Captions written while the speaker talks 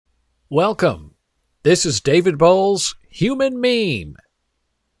Welcome. This is David Boles, Human Meme.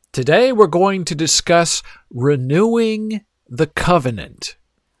 Today we're going to discuss renewing the covenant.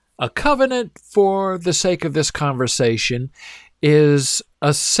 A covenant, for the sake of this conversation, is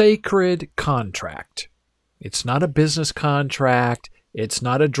a sacred contract. It's not a business contract. It's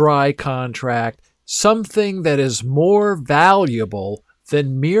not a dry contract. Something that is more valuable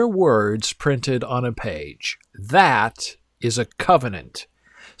than mere words printed on a page. That is a covenant.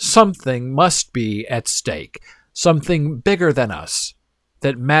 Something must be at stake, something bigger than us,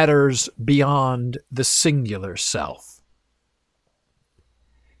 that matters beyond the singular self.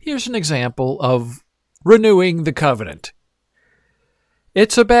 Here's an example of renewing the covenant.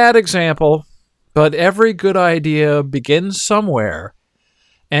 It's a bad example, but every good idea begins somewhere,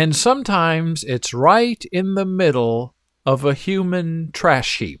 and sometimes it's right in the middle of a human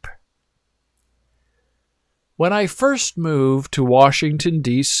trash heap. When I first moved to Washington,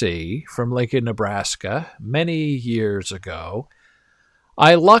 D.C. from Lincoln, Nebraska, many years ago,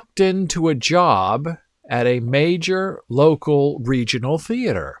 I lucked into a job at a major local regional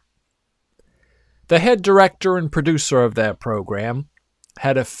theater. The head director and producer of that program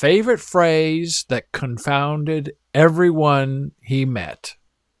had a favorite phrase that confounded everyone he met.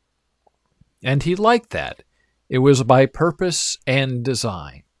 And he liked that. It was by purpose and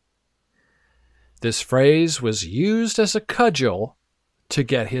design. This phrase was used as a cudgel to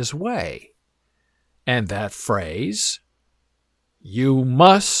get his way. And that phrase, "You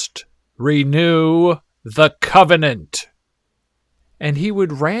must renew the covenant." And he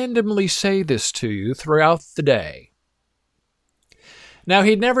would randomly say this to you throughout the day. Now,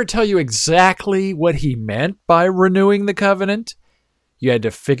 he'd never tell you exactly what he meant by renewing the covenant. You had to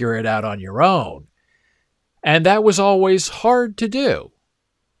figure it out on your own. And that was always hard to do,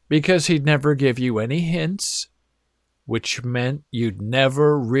 because he'd never give you any hints, which meant you'd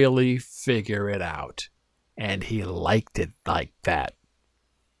never really figure it out. And he liked it like that.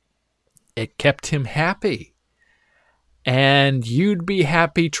 It kept him happy. And you'd be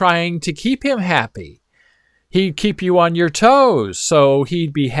happy trying to keep him happy. He'd keep you on your toes, so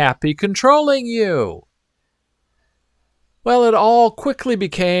he'd be happy controlling you. Well, it all quickly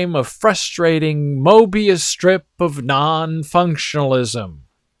became a frustrating Mobius strip of non-functionalism.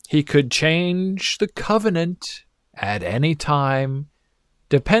 He could change the covenant at any time,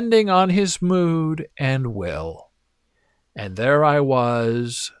 depending on his mood and will. And there I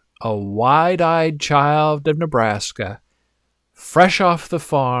was, a wide-eyed child of Nebraska, fresh off the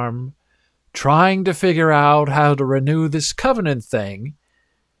farm, trying to figure out how to renew this covenant thing.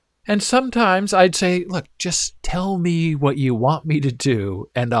 And sometimes I'd say, look, just tell me what you want me to do,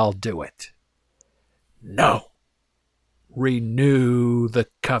 and I'll do it. No. Renew the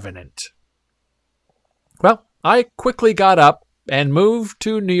covenant. Well, I quickly got up and moved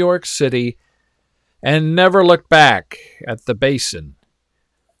to New York City and never looked back at the basin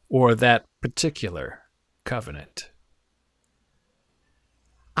or that particular covenant.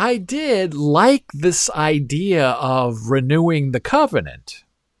 I did like this idea of renewing the covenant.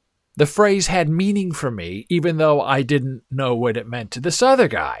 The phrase had meaning for me, even though I didn't know what it meant to this other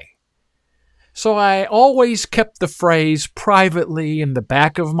guy. So I always kept the phrase privately in the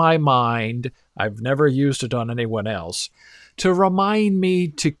back of my mind. I've never used it on anyone else, to remind me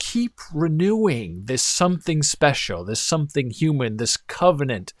to keep renewing this something special, this something human, this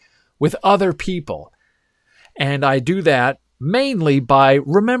covenant with other people. And I do that mainly by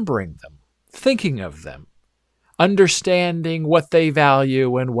remembering them, thinking of them, understanding what they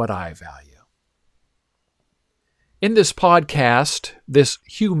value and what I value. In this podcast, this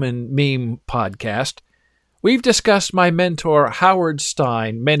Human Meme podcast, we've discussed my mentor Howard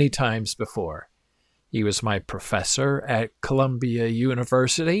Stein many times before. He was my professor at Columbia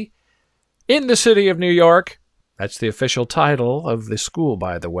University in the city of New York. That's the official title of the school,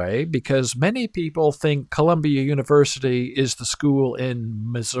 by the way, because many people think Columbia University is the school in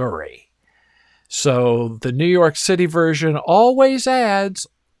Missouri. So the New York City version always adds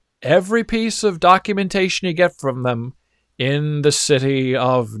every piece of documentation you get from them in the city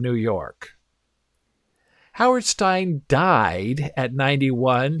of New York. Howard Stein died at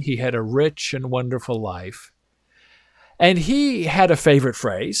 91. He had a rich and wonderful life. And he had a favorite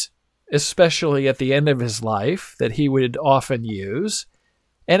phrase, especially at the end of his life, that he would often use.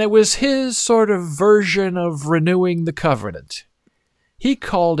 And it was his sort of version of renewing the covenant. He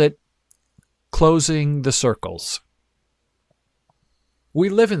called it closing the circles. We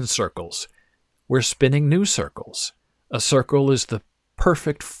live in circles. We're spinning new circles. A circle is the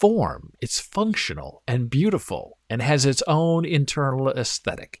perfect form. It's functional and beautiful and has its own internal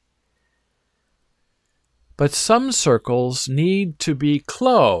aesthetic. But some circles need to be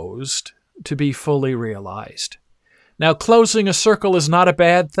closed to be fully realized. Now, closing a circle is not a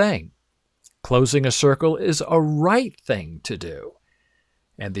bad thing. Closing a circle is a right thing to do.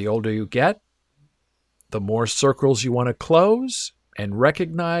 And the older you get, the more circles you want to close and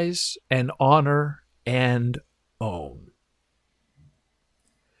recognize and honor and own.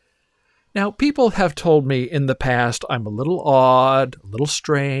 Now, people have told me in the past I'm a little odd, a little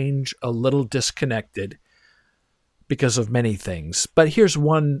strange, a little disconnected because of many things. But here's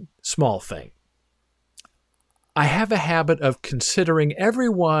one small thing. I have a habit of considering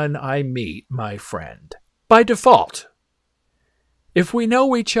everyone I meet my friend by default. If we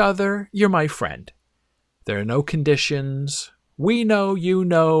know each other, you're my friend. There are no conditions. We know, you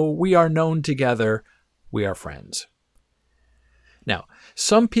know, we are known together. We are friends. Now,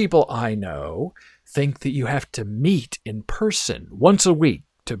 some people I know think that you have to meet in person once a week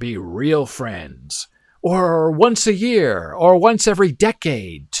to be real friends, or once a year, or once every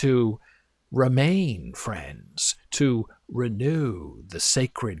decade to remain friends, to renew the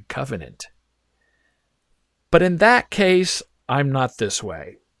sacred covenant. But in that case, I'm not this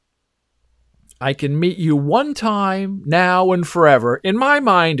way. I can meet you one time, now and forever. In my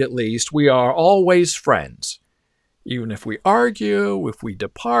mind, at least, we are always friends. Even if we argue, if we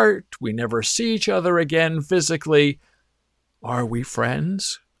depart, we never see each other again physically. Are we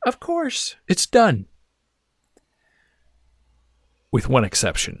friends? Of course, it's done. With one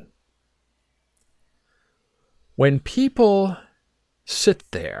exception. When people sit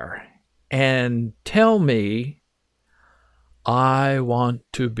there and tell me, I want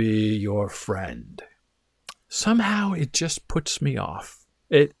to be your friend, somehow it just puts me off.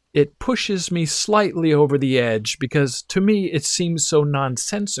 It pushes me slightly over the edge because to me it seems so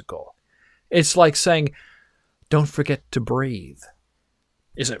nonsensical. It's like saying, don't forget to breathe.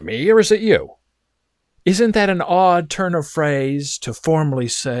 Is it me or is it you? Isn't that an odd turn of phrase to formally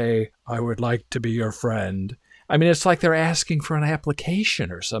say, I would like to be your friend? I mean, it's like they're asking for an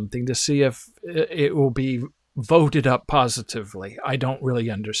application or something to see if it will be voted up positively. I don't really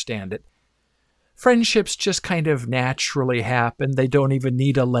understand it. Friendships just kind of naturally happen. They don't even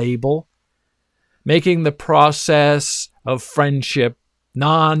need a label. Making the process of friendship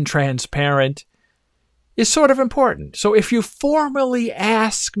non-transparent is sort of important. So if you formally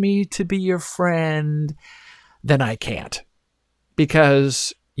ask me to be your friend, then I can't.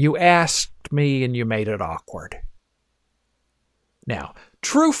 Because you asked me and you made it awkward. Now,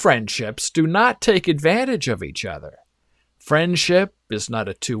 true friendships do not take advantage of each other. Friendship is not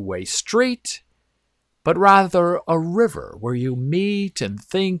a two-way street, but rather a river where you meet and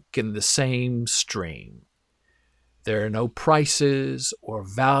think in the same stream. There are no prices or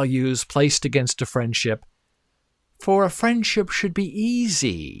values placed against a friendship, for a friendship should be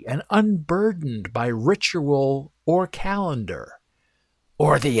easy and unburdened by ritual or calendar,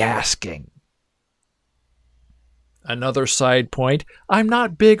 or the asking. Another side point, I'm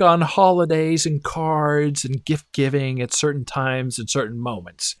not big on holidays and cards and gift-giving at certain times and certain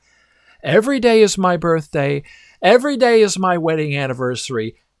moments. Every day is my birthday. Every day is my wedding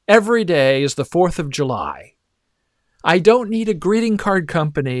anniversary. Every day is the 4th of July. I don't need a greeting card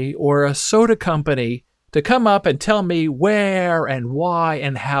company or a soda company to come up and tell me where and why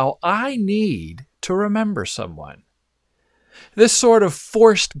and how I need to remember someone. This sort of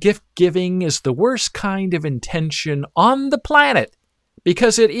forced gift-giving is the worst kind of intention on the planet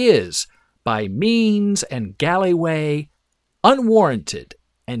because it is, by means and galleyway, unwarranted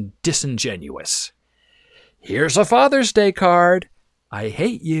and disingenuous. Here's a Father's Day card. I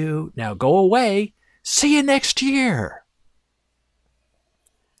hate you. Now go away. See you next year.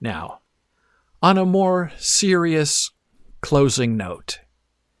 Now, on a more serious closing note,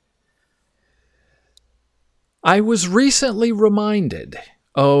 I was recently reminded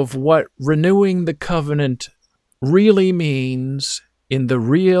of what renewing the covenant really means in the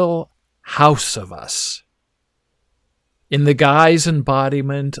real house of us, in the guise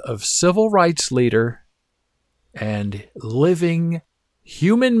embodiment of civil rights leader and living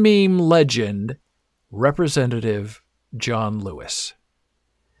human meme legend, Representative John Lewis.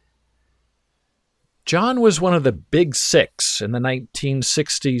 John was one of the big six in the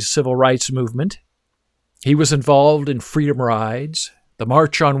 1960s civil rights movement. He was involved in freedom rides, the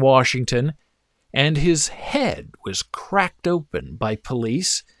March on Washington, and his head was cracked open by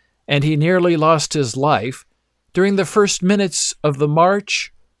police, and he nearly lost his life during the first minutes of the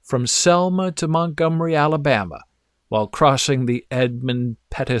march from Selma to Montgomery, Alabama, while crossing the Edmund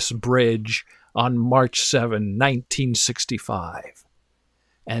Pettus Bridge on March 7, 1965.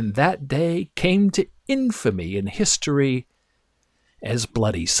 And that day came to infamy in history as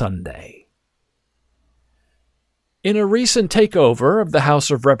Bloody Sunday. In a recent takeover of the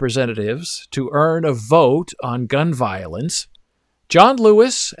House of Representatives to earn a vote on gun violence, John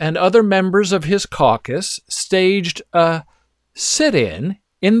Lewis and other members of his caucus staged a sit-in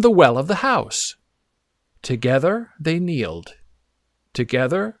in the well of the House. Together they kneeled.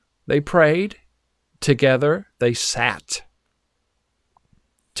 Together they prayed. Together they sat.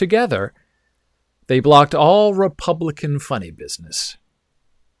 Together they blocked all Republican funny business.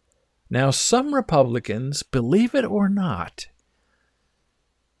 Now, some Republicans, believe it or not,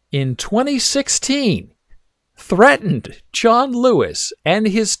 in 2016 threatened John Lewis and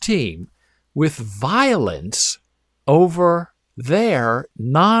his team with violence over their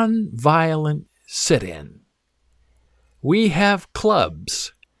nonviolent sit-in. We have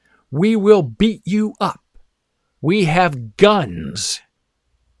clubs. We will beat you up. We have guns.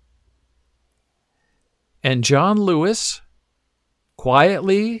 And John Lewis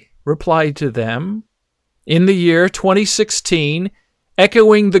quietly replied to them in the year 2016,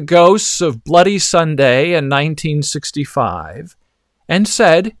 echoing the ghosts of Bloody Sunday in 1965, and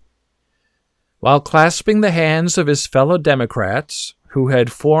said, while clasping the hands of his fellow Democrats who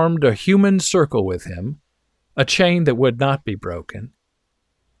had formed a human circle with him, a chain that would not be broken,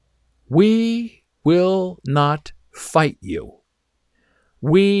 "We will not fight you.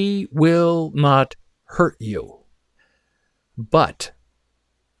 We will not hurt you. But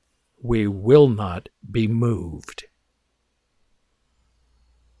we will not be moved."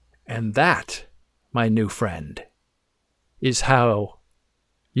 And that, my new friend, is how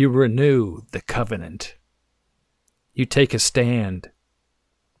you renew the covenant. You take a stand.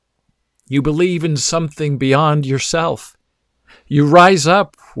 You believe in something beyond yourself. You rise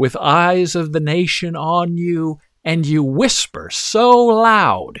up with eyes of the nation on you, and you whisper so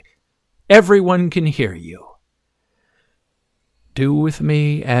loud everyone can hear you. Do with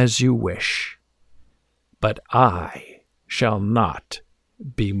me as you wish, but I shall not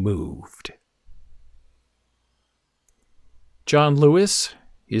be moved. John Lewis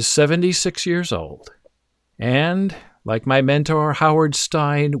is 76 years old, and, like my mentor Howard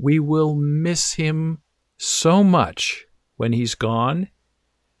Stein, we will miss him so much when he's gone,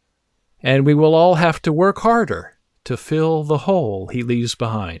 and we will all have to work harder to fill the hole he leaves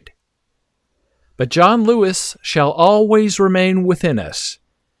behind. But John Lewis shall always remain within us.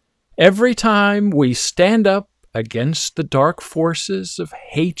 Every time we stand up against the dark forces of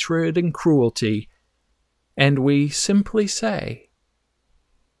hatred and cruelty, and we simply say,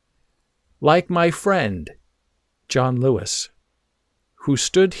 like my friend, John Lewis, who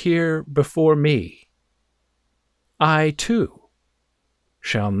stood here before me, I too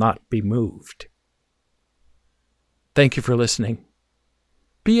shall not be moved. Thank you for listening.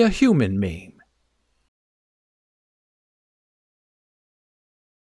 Be a human being.